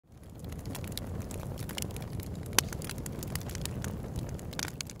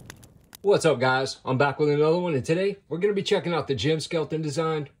What's up, guys? I'm back with another one, and today we're going to be checking out the Jim Skelton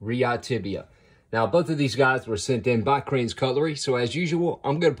designed Reate Tibia. Now, both of these guys were sent in by Crane's Cutlery, so as usual,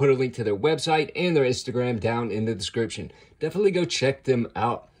 I'm going to put a link to their website and their Instagram down in the description. Definitely go check them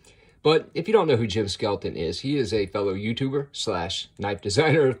out. But if you don't know who Jim Skelton is, he is a fellow YouTuber slash knife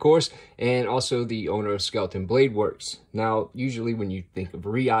designer, of course, and also the owner of Skelton Blade Works. Now, usually when you think of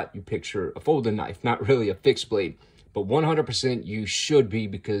Reate, you picture a folding knife, not really a fixed blade. But 100% you should be,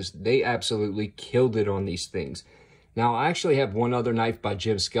 because they absolutely killed it on these things. Now, I actually have one other knife by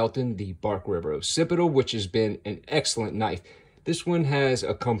Jim Skelton, the Bark River Occipital, which has been an excellent knife. This one has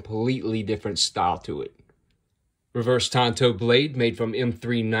a completely different style to it. Reverse Tonto blade made from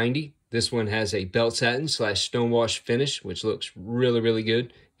M390. This one has a belt satin slash stonewash finish, which looks really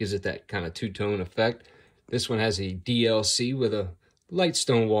good. Gives it that kind of two-tone effect. This one has a DLC with a light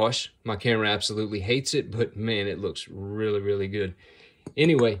stonewash. My camera absolutely hates it, but man, it looks really good.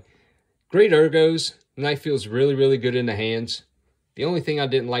 Anyway, great ergos. Knife feels really good in the hands. The only thing I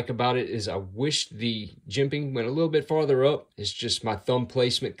didn't like about it is I wish the jimping went a little bit farther up. It's just my thumb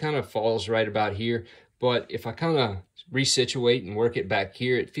placement kind of falls right about here. But if I kind of resituate and work it back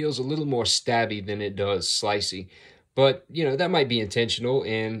here, it feels a little more stabby than it does slicey. But, you know, that might be intentional,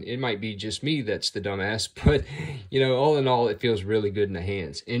 and it might be just me that's the dumbass. But, you know, all in all, it feels really good in the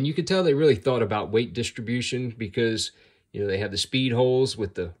hands. And you can tell they really thought about weight distribution, because, you know, they have the speed holes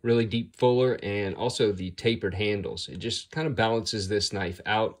with the really deep fuller and also the tapered handles. It just kind of balances this knife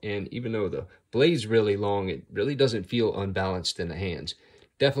out. And even though the blade's really long, it really doesn't feel unbalanced in the hands.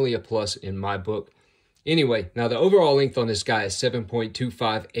 Definitely a plus in my book. Anyway, now the overall length on this guy is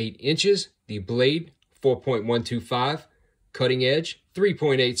 7.258 inches. The blade, 4.125, cutting edge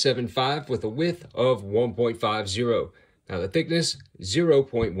 3.875 with a width of 1.50. Now the thickness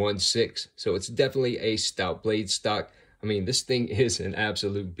 0.16, so it's definitely a stout blade stock. I mean, this thing is an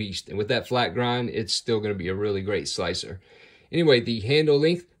absolute beast, and with that flat grind, it's still going to be a really great slicer. Anyway, the handle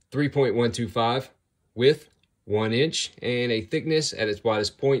length 3.125, width 1 inch, and a thickness at its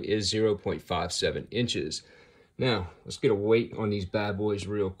widest point is 0.57 inches. Now let's get a weight on these bad boys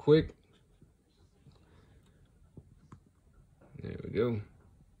real quick. There we go. I'm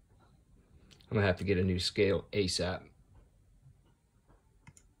going to have to get a new scale ASAP.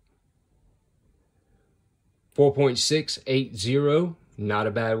 4.680. Not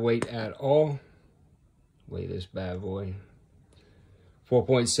a bad weight at all. Weigh this bad boy.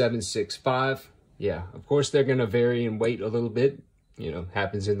 4.765. Yeah, of course they're going to vary in weight a little bit. You know,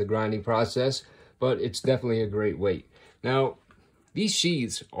 happens in the grinding process. But it's definitely a great weight. Now, these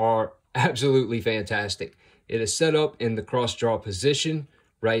sheaths are absolutely fantastic. It is set up in the cross draw position,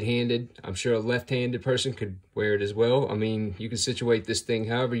 right-handed. I'm sure a left-handed person could wear it as well. I mean, you can situate this thing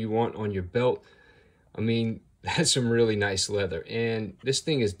however you want on your belt. I mean, that's some really nice leather, and this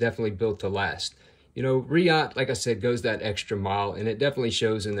thing is definitely built to last. You know, Reate, like I said, goes that extra mile, and it definitely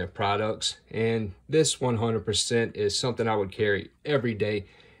shows in their products. And this 100% is something I would carry every day,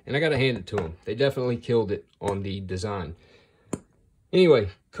 and I got to hand it to them. They definitely killed it on the design. Anyway,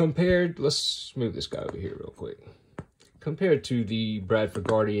 let's move this guy over here real quick. Compared to the Bradford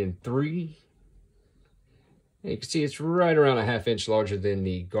Guardian 3, you can see it's right around a ½ inch larger than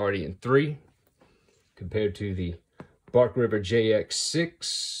the Guardian 3. Compared to the Bark River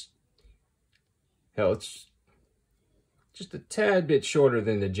JX6, hell, it's just a tad bit shorter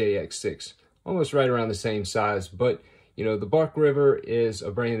than the JX6. Almost right around the same size, but, you know, the Bark River is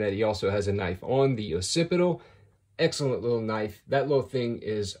a brand that he also has a knife on, the Occipital. Excellent little knife. That little thing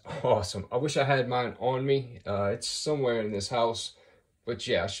is awesome. I wish I had mine on me. It's somewhere in this house. But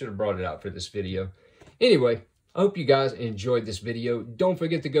yeah, I should have brought it out for this video. Anyway, I hope you guys enjoyed this video. Don't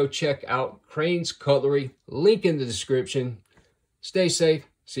forget to go check out Crane's Cutlery. Link in the description. Stay safe.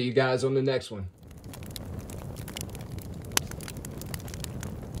 See you guys on the next one.